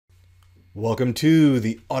Welcome to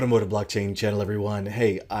the Automotive Blockchain channel, everyone.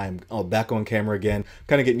 Hey, I'm back on camera again.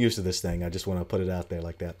 Kind of getting used to this thing. I just want to put it out there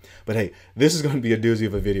like that. But hey, this is going to be a doozy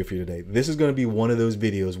of a video for you today. This is going to be one of those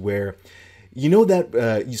videos where, you know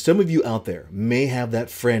that some of you out there may have that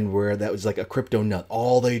friend where that was like a crypto nut.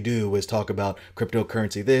 All they do is talk about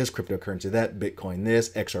cryptocurrency this, cryptocurrency that, Bitcoin this,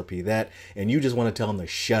 XRP that, and you just want to tell them to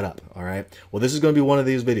shut up, all right? Well, this is going to be one of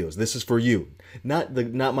these videos. This is for you.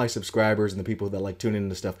 Not my subscribers and the people that like tune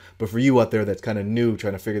into stuff, but for you out there that's kind of new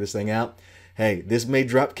trying to figure this thing out. Hey, this may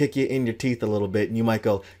drop kick you in your teeth a little bit, and you might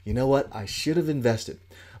go, you know what? I should have invested.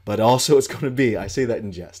 But also it's going to be, I say that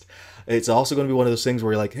in jest, it's also going to be one of those things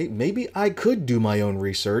where you're like, hey, maybe I could do my own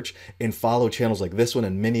research and follow channels like this one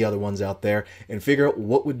and many other ones out there and figure out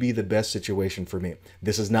what would be the best situation for me.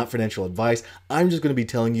 This is not financial advice. I'm just going to be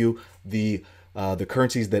telling you the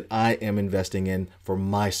currencies that I am investing in for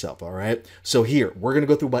myself, all right? So here, we're going to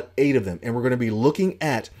go through about 8 of them, and we're going to be looking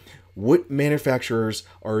at what manufacturers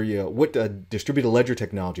are, what distributed ledger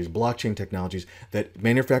technologies, blockchain technologies that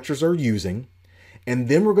manufacturers are using. And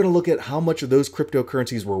then we're going to look at how much of those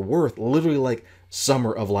cryptocurrencies were worth literally like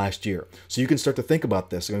summer of last year. So you can start to think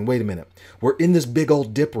about this. Going, wait a minute, we're in this big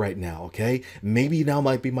old dip right now, okay? Maybe now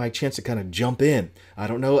might be my chance to kind of jump in. I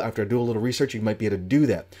don't know. After I do a little research, you might be able to do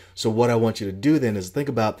that. So what I want you to do then is think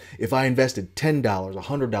about if I invested $10, $100,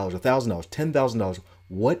 $1,000, $10,000,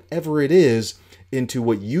 whatever it is, into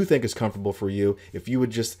what you think is comfortable for you. If you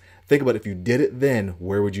would just think about if you did it then,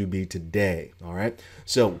 where would you be today? All right.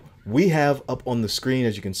 So we have up on the screen,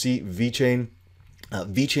 as you can see, VeChain.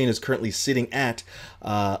 VeChain is currently sitting at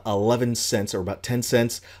 11 cents or about 10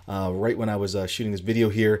 cents right when I was shooting this video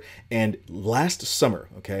here. And last summer,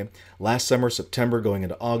 September going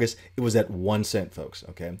into August, it was at 1 cent, folks.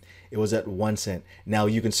 Okay, it was at 1 cent. Now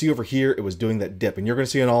you can see over here, it was doing that dip, and you're going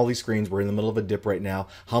to see on all these screens, we're in the middle of a dip right now,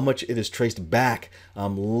 how much it is traced back,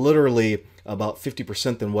 literally about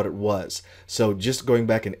 50% than what it was. So just going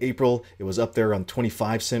back in April, it was up there on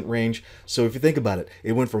 25-cent range. So if you think about it,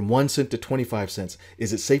 it went from 1 cent to 25 cents.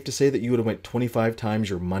 Is it safe to say that you would have went 25 times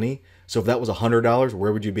your money? So if that was $100,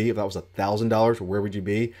 where would you be? If that was $1,000, where would you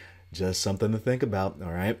be? Just something to think about,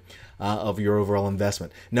 all right, of your overall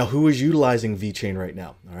investment. Now, who is utilizing VeChain right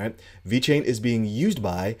now? All right, VeChain is being used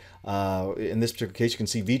by, in this particular case, you can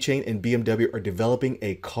see VeChain and BMW are developing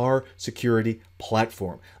a car security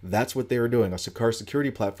platform. That's what they are doing, a car security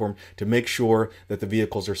platform to make sure that the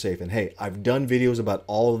vehicles are safe. And hey, I've done videos about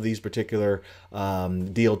all of these particular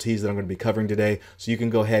DLTs that I'm going to be covering today, so you can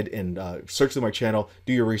go ahead and search through my channel,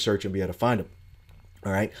 do your research, and be able to find them.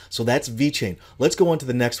 All right, so that's VeChain. Let's go on to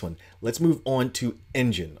the next one. Let's move on to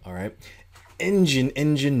Enjin. All right,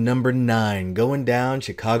 Enjin number 9, going down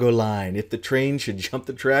Chicago line. If the train should jump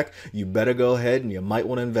the track, you better go ahead and you might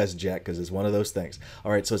want to invest, Jack, because it's one of those things.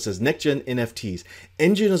 All right, so it says next gen NFTs.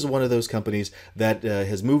 Enjin is one of those companies that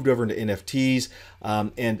has moved over into NFTs.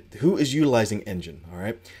 And who is utilizing Enjin? All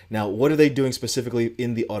right. Now, what are they doing specifically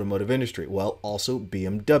in the automotive industry? Well, also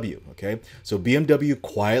BMW. Okay. So BMW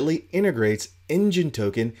quietly integrates Enjin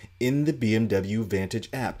token in the BMW Vantage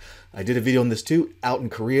app. I did a video on this too. Out in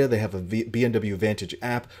Korea, they have a BMW Vantage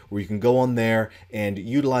app where you can go on there and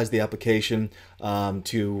utilize the application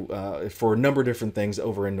for a number of different things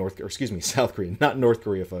over in South Korea, not North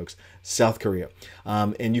Korea, folks, South Korea.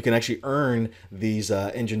 And you can actually earn these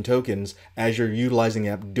Enjin tokens as you're utilizing the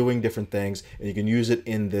app, doing different things, and you can use it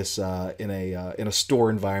in this in a store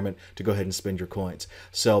environment to go ahead and spend your coins.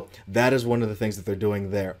 So that is one of the things that they're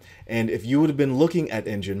doing there. And if you would have been looking at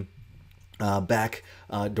Enjin back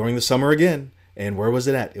during the summer again, and where was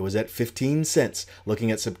it at? It was at 15 cents. Looking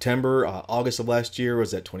at September, August of last year,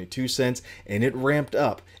 was at 22 cents, and it ramped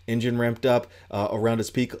up. Enjin ramped up around its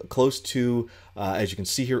peak, close to, as you can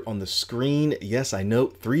see here on the screen, yes, I know,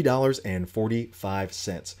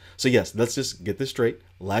 $3.45. So yes, let's just get this straight.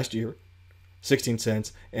 Last year, 16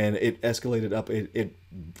 cents, and it escalated up. It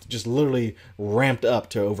just literally ramped up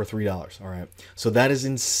to over $3. All right. So that is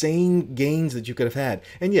insane gains that you could have had.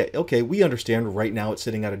 And yeah, okay, we understand right now it's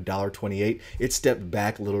sitting at $1.28. It stepped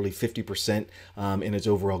back literally 50% in its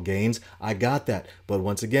overall gains. I got that. But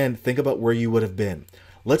once again, think about where you would have been.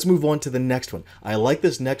 Let's move on to the next one. I like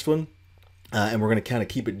this next one. And we're going to kind of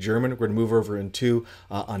keep it German. We're going to move over into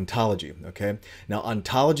Ontology. Okay. Now,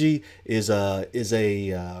 Ontology is a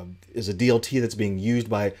DLT that's being used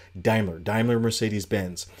by Daimler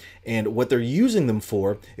Mercedes-Benz. And what they're using them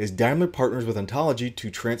for is Daimler partners with Ontology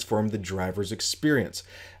to transform the driver's experience.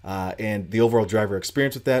 And the overall driver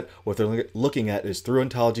experience with that, what they're looking at is through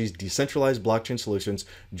Ontology's decentralized blockchain solutions,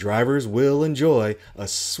 drivers will enjoy a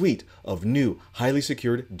suite of new, highly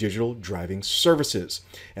secured digital driving services.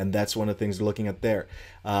 And that's one of the things they're looking at there.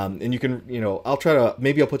 And you can, I'll try to,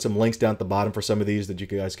 maybe I'll put some links down at the bottom for some of these that you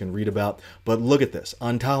guys can read about. But look at this,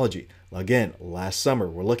 Ontology. Again, last summer,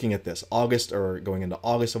 we're looking at this, August, or going into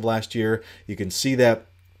August of last year. You can see that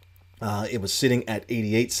it was sitting at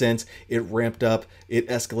 88 cents. It ramped up, it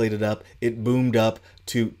escalated up, it boomed up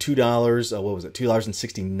to $2. What was it?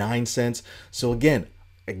 $2.69. So again,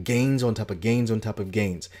 gains on top of gains on top of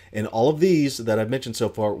gains. And all of these that I've mentioned so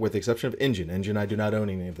far, with the exception of Enjin, I do not own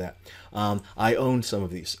any of that. I own some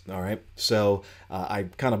of these. All right. So I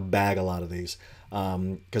kind of bag a lot of these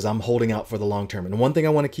because I'm holding out for the long term. And one thing I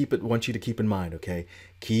want you to keep in mind, okay?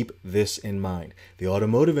 Keep this in mind. The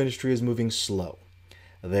automotive industry is moving slow.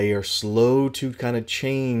 They are slow to kind of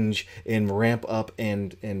change and ramp up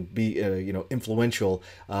and be influential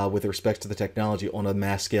with respect to the technology on a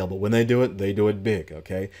mass scale. But when they do it big.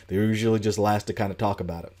 Okay, they usually just last to kind of talk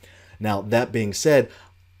about it. Now that being said,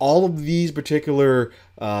 all of these particular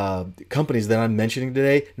companies that I'm mentioning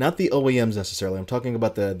today, not the OEMs necessarily, I'm talking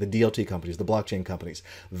about the DLT companies, the blockchain companies.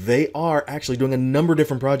 They are actually doing a number of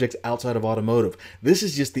different projects outside of automotive. This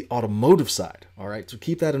is just the automotive side, all right? So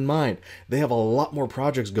keep that in mind. They have a lot more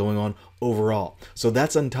projects going on overall. So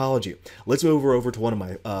that's Ontology. Let's move over to one of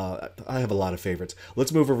my, I have a lot of favorites.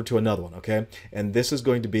 Let's move over to another one, okay? And this is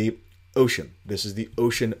going to be Ocean. This is the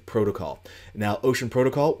Ocean Protocol. Now, Ocean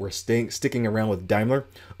Protocol, we're sticking around with Daimler.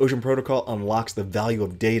 Ocean Protocol unlocks the value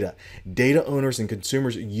of data. Data owners and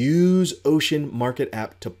consumers use Ocean Market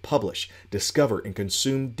app to publish, discover, and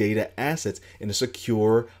consume data assets in a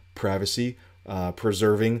secure, privacy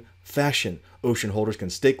preserving fashion. Ocean holders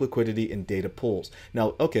can stake liquidity in data pools.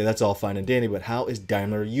 Now, okay, that's all fine and dandy, but how is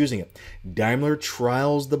Daimler using it? Daimler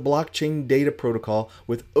trials the blockchain data protocol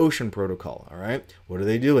with Ocean Protocol, all right? What are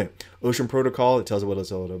they doing? Ocean Protocol, it tells you what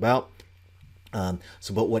it's all about.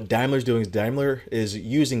 But what Daimler's doing is Daimler is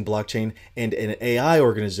using blockchain and an AI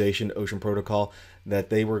organization, Ocean Protocol,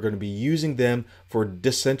 that they were going to be using them for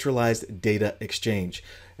decentralized data exchange.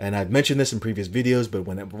 And I've mentioned this in previous videos, but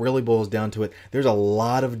when it really boils down to it, there's a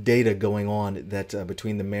lot of data going on that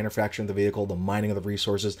between the manufacturing of the vehicle, the mining of the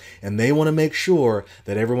resources, and they want to make sure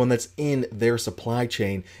that everyone that's in their supply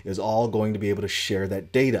chain is all going to be able to share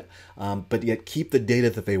that data, but yet keep the data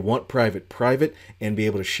that they want private, and be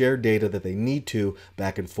able to share data that they need to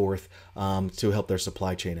back and forth to help their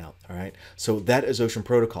supply chain out. All right, so that is Ocean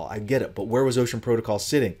Protocol. I get it, but where was Ocean Protocol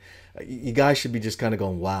sitting? You guys should be just kind of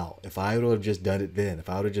going, wow, if I would have just done it then, if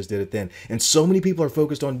I would have just did it then. And so many people are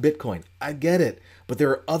focused on Bitcoin. I get it. But there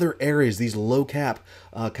are other areas, these low cap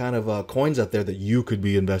kind of coins out there that you could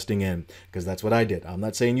be investing in, because that's what I did. I'm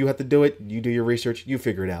not saying you have to do it. You do your research. You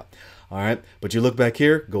figure it out. All right. But you look back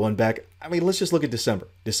here, going back. I mean, let's just look at December.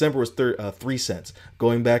 December was 3 cents.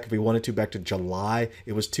 Going back, if we wanted to, back to July,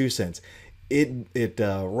 it was 2 cents. It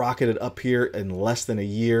rocketed up here in less than a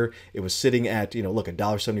year. It was sitting at, look,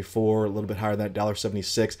 $1.74, a little bit higher than that,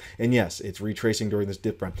 $1.76. And yes, it's retracing during this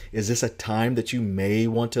dip run. Is this a time that you may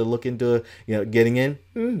want to look into, getting in?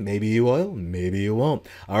 Maybe you will, maybe you won't.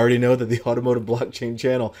 I already know that the Automotive Blockchain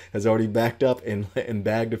channel has already backed up and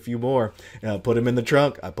bagged a few more. Put them in the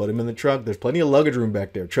trunk. I put them in the trunk. There's plenty of luggage room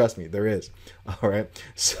back there. Trust me, there is. All right.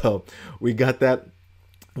 So we got that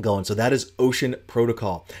going. So that is Ocean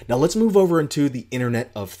Protocol. Now let's move over into the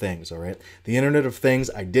Internet of Things. All right, the Internet of Things.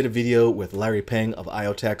 I did a video with Larry Peng of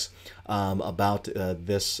IOTA about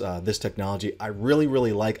this technology. I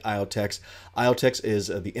really like IOTA. IOTA is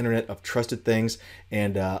the Internet of Trusted Things,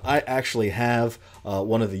 and I actually have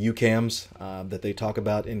one of the UCAMs that they talk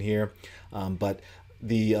about in here, but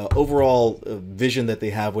the overall vision that they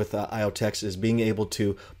have with IOTA is being able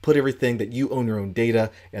to put everything that you own your own data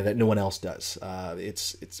and that no one else does.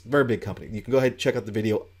 It's a very big company. You can go ahead and check out the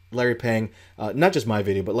video. Larry Peng, not just my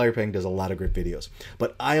video, but Larry Peng does a lot of great videos.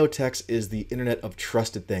 But IOTA is the Internet of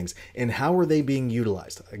Trusted Things. And how are they being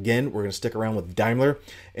utilized? Again, we're going to stick around with Daimler,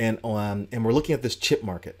 and we're looking at this chip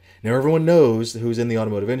market. Now, everyone knows who's in the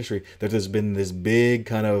automotive industry that there's been this big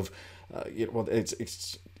kind of,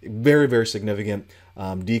 it's very significant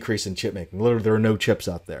decrease in chip making. Literally, there are no chips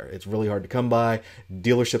out there. It's really hard to come by.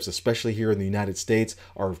 Dealerships, especially here in the United States,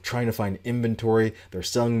 are trying to find inventory. They're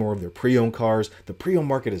selling more of their pre-owned cars. The pre-owned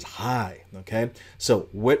market is high, okay? So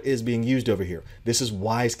what is being used over here? This is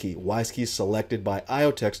WiseKey. WiseKey is selected by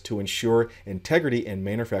IOTA to ensure integrity in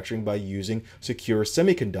manufacturing by using secure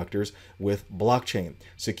semiconductors with blockchain.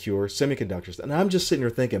 Secure semiconductors. And I'm just sitting here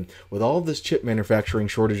thinking, with all of this chip manufacturing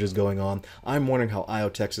shortages going on, I'm wondering how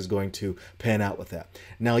IOTA is going to pan out with that.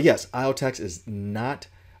 Now, yes, IOTA is not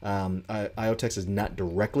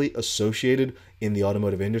directly associated in the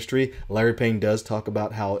automotive industry. Larry Peng does talk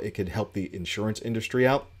about how it could help the insurance industry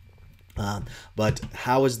out. But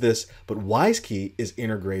how is this? But WiseKey is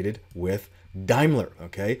integrated with Daimler,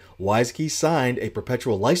 okay? WiseKey signed a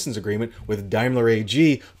perpetual license agreement with Daimler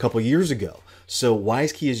AG a couple years ago. So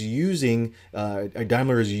WiseKey is using,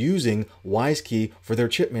 Daimler is using WiseKey for their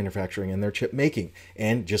chip manufacturing and their chip making.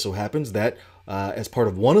 And just so happens that as part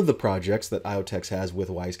of one of the projects that IOTA has with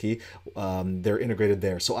WiseKey, they're integrated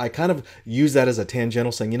there. So I kind of use that as a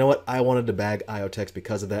tangential, saying, you know what, I wanted to bag IOTA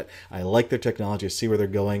because of that. I like their technology, I see where they're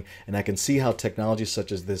going, and I can see how technology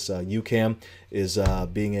such as this UCAM is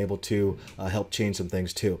being able to help change some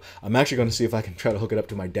things too. I'm actually going to see if I can try to hook it up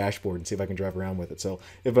to my dashboard and see if I can drive around with it. So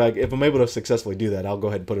if I'm able to successfully do that, I'll go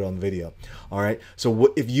ahead and put it on the video. All right.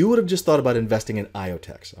 So if you would have just thought about investing in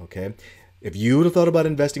IOTA, okay? If you would have thought about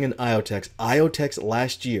investing in IOTA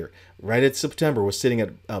last year, right at September, was sitting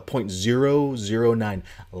at 0.009,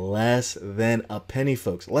 less than a penny,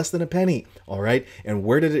 folks, less than a penny. All right. And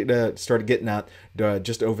where did it start getting out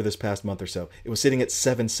just over this past month or so? It was sitting at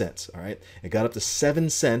 7 cents. All right. It got up to 7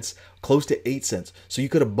 cents, close to 8 cents. So you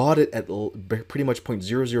could have bought it at pretty much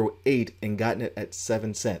 0.008 and gotten it at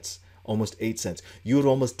 7 cents, almost 8 cents. You would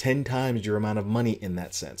almost 10 times your amount of money in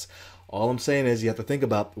that sense. All I'm saying is you have to think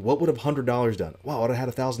about, what would have $100 done? Wow, I would have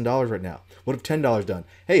had $1,000 right now. What have $10 done?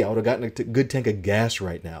 Hey, I would have gotten a good tank of gas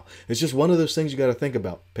right now. It's just one of those things you got to think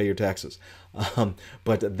about. Pay your taxes.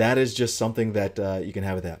 But that is just something that you can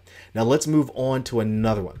have with that. Now let's move on to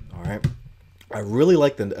another one. All right. I really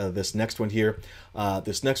like this next one here.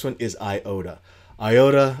 This next one is IOTA.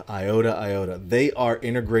 IOTA. They are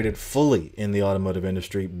integrated fully in the automotive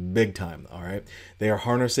industry, big time, all right? They are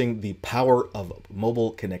harnessing the power of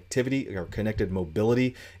mobile connectivity or connected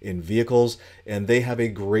mobility in vehicles, and they have a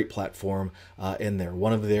great platform in there.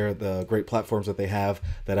 One of the great platforms that they have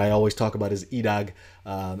that I always talk about is EDAG,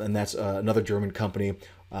 and that's another German company.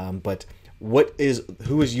 But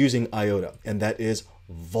who is using IOTA? And that is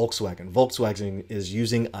Volkswagen. Volkswagen is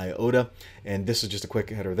using IOTA, and this is just a quick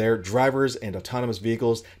header there. Drivers and autonomous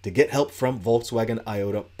vehicles to get help from Volkswagen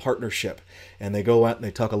IOTA partnership. And they go out and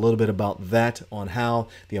they talk a little bit about that, on how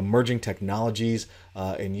the emerging technologies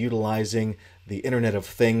and utilizing the Internet of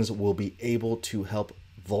Things will be able to help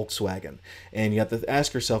Volkswagen. And you have to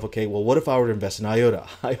ask yourself, okay, well, what if I were to invest in IOTA?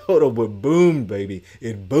 IOTA would boom, baby.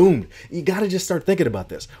 It boomed. You got to just start thinking about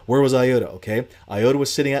this. Where was IOTA? Okay, IOTA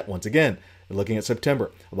was sitting at, once again, looking at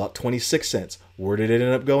September, about 26 cents. Where did it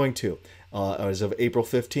end up going to? As of April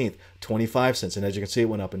 15th, 25 cents. And as you can see, it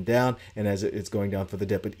went up and down, and as it's going down for the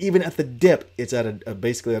dip. But even at the dip, it's at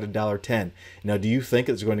basically at $1.10. Now, do you think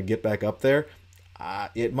it's going to get back up there?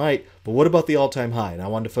 It might, but what about the all-time high? And I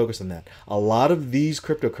wanted to focus on that. A lot of these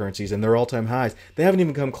cryptocurrencies and their all-time highs, they haven't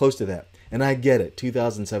even come close to that. And I get it.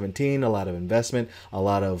 2017, a lot of investment, a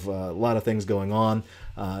lot of things going on.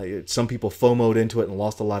 Some people FOMO'd into it and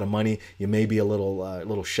lost a lot of money. You may be a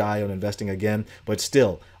little shy on investing again, but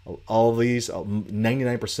still, all of these,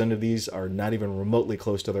 99% of these are not even remotely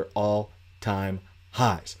close to their all-time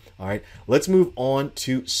highs. All right, let's move on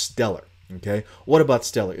to Stellar. Okay, what about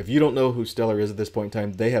Stellar? If you don't know who Stellar is at this point in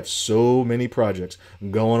time, they have so many projects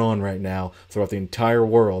going on right now throughout the entire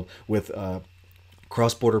world with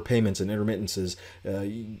cross-border payments and intermittences.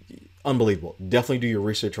 Unbelievable. Definitely do your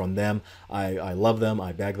research on them. I love them.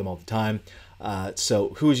 I bag them all the time.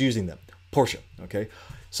 So who is using them? Porsche. Okay.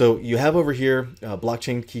 So you have over here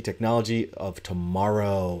blockchain key technology of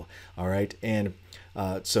tomorrow. All right. And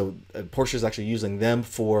so Porsche is actually using them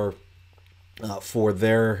for some of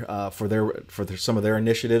their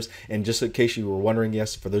initiatives. And just in case you were wondering,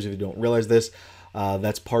 yes, for those of you who don't realize this,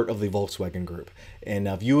 that's part of the Volkswagen Group. And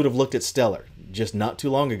if you would have looked at Stellar just not too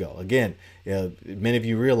long ago, again, many of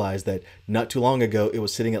you realize that not too long ago it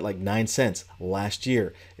was sitting at like 9 cents last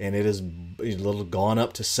year, and it has a little gone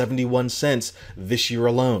up to 71 cents this year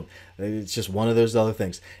alone. It's just one of those other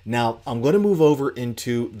things. Now, I'm going to move over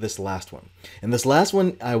into this last one. And this last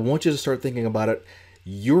one, I want you to start thinking about it.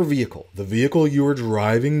 Your vehicle, the vehicle you are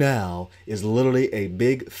driving now, is literally a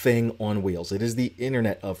big thing on wheels. It is the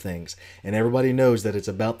Internet of Things. And everybody knows that it's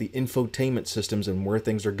about the infotainment systems and where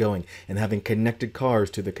things are going, and having connected cars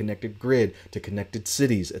to the connected grid, to connected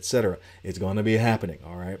cities, etc. It's going to be happening,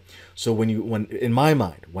 all right? So when in my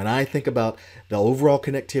mind, when I think about the overall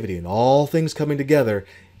connectivity and all things coming together,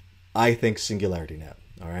 I think SingularityNet,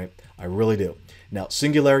 all right? I really do. Now,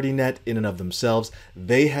 SingularityNet in and of themselves,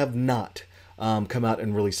 they have not come out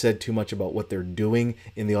and really said too much about what they're doing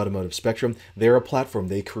in the automotive spectrum. They're a platform.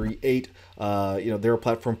 They create, they're a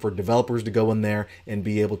platform for developers to go in there and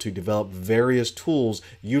be able to develop various tools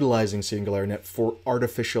utilizing SingularityNet for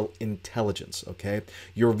artificial intelligence, okay?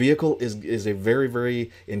 Your vehicle is a very,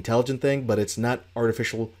 very intelligent thing, but it's not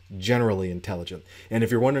artificial generally intelligent. And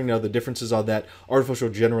if you're wondering now the differences on that, artificial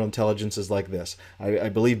general intelligence is like this. I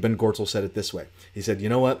believe Ben Gortzel said it this way. He said, you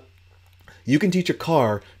know what? You can teach a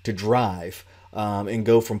car to drive and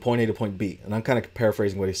go from point A to point B. And I'm kind of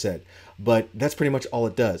paraphrasing what he said, but that's pretty much all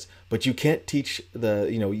it does. But you can't teach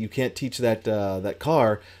you can't teach that that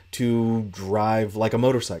car to drive like a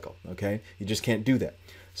motorcycle. Okay, you just can't do that.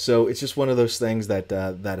 So it's just one of those things that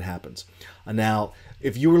that happens. Now,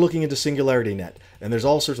 if you were looking into SingularityNet, and there's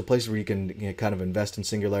all sorts of places where you can kind of invest in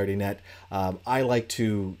SingularityNet. I like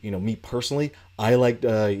to, me personally, I like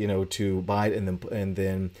to buy it and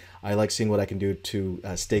then I like seeing what I can do to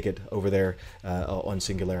stake it over there on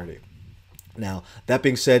Singularity. Now, that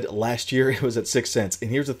being said, last year it was at 6 cents. And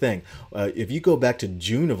here's the thing. If you go back to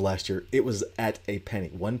June of last year, it was at a penny,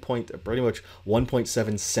 pretty much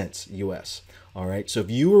 1.7 cents US. All right. So if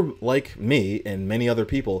you were like me and many other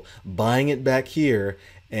people buying it back here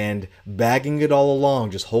and bagging it all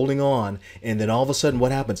along, just holding on, and then all of a sudden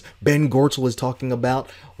what happens? Ben Gortzel is talking about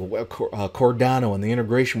Cardano and the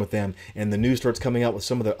integration with them, and the news starts coming out with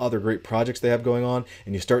some of the other great projects they have going on,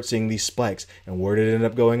 and you start seeing these spikes. And where did it end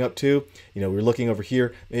up going up to? We're looking over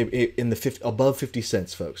here in the above 50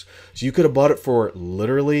 cents, folks. So you could have bought it for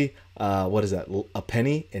literally what is that, a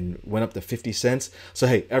penny, and went up to 50 cents. So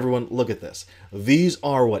hey, everyone, look at this. These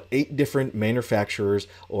are 8 different manufacturers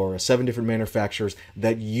or 7 different manufacturers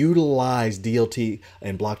that utilize DLT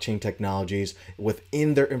and blockchain technologies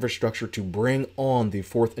within their infrastructure to bring on the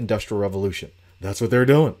 4th industrial revolution. That's what they're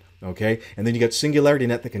doing. Okay, and then you got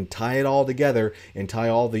SingularityNet that can tie it all together and tie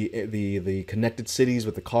all the connected cities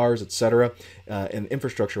with the cars, etc. And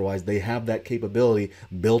infrastructure-wise, they have that capability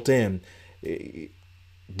built in.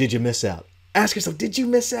 Did you miss out? Ask yourself, did you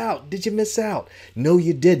miss out? Did you miss out? No,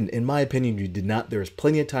 you didn't. In my opinion, you did not. There is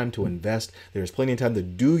plenty of time to invest. There is plenty of time to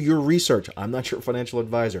do your research. I'm not your financial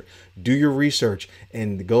advisor. Do your research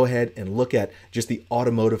and go ahead and look at just the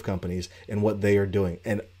automotive companies and what they are doing.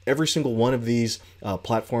 And every single one of these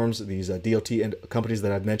platforms, these DLT and companies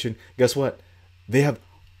that I've mentioned, guess what? They have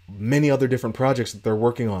many other different projects that they're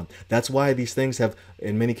working on. That's why these things have,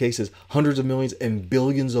 in many cases, hundreds of millions and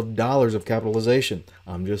billions of dollars of capitalization.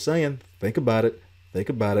 I'm just saying, think about it. Think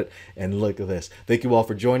about it and look at this. Thank you all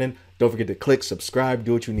for joining. Don't forget to click subscribe,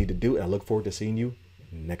 do what you need to do, and I look forward to seeing you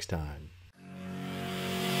next time.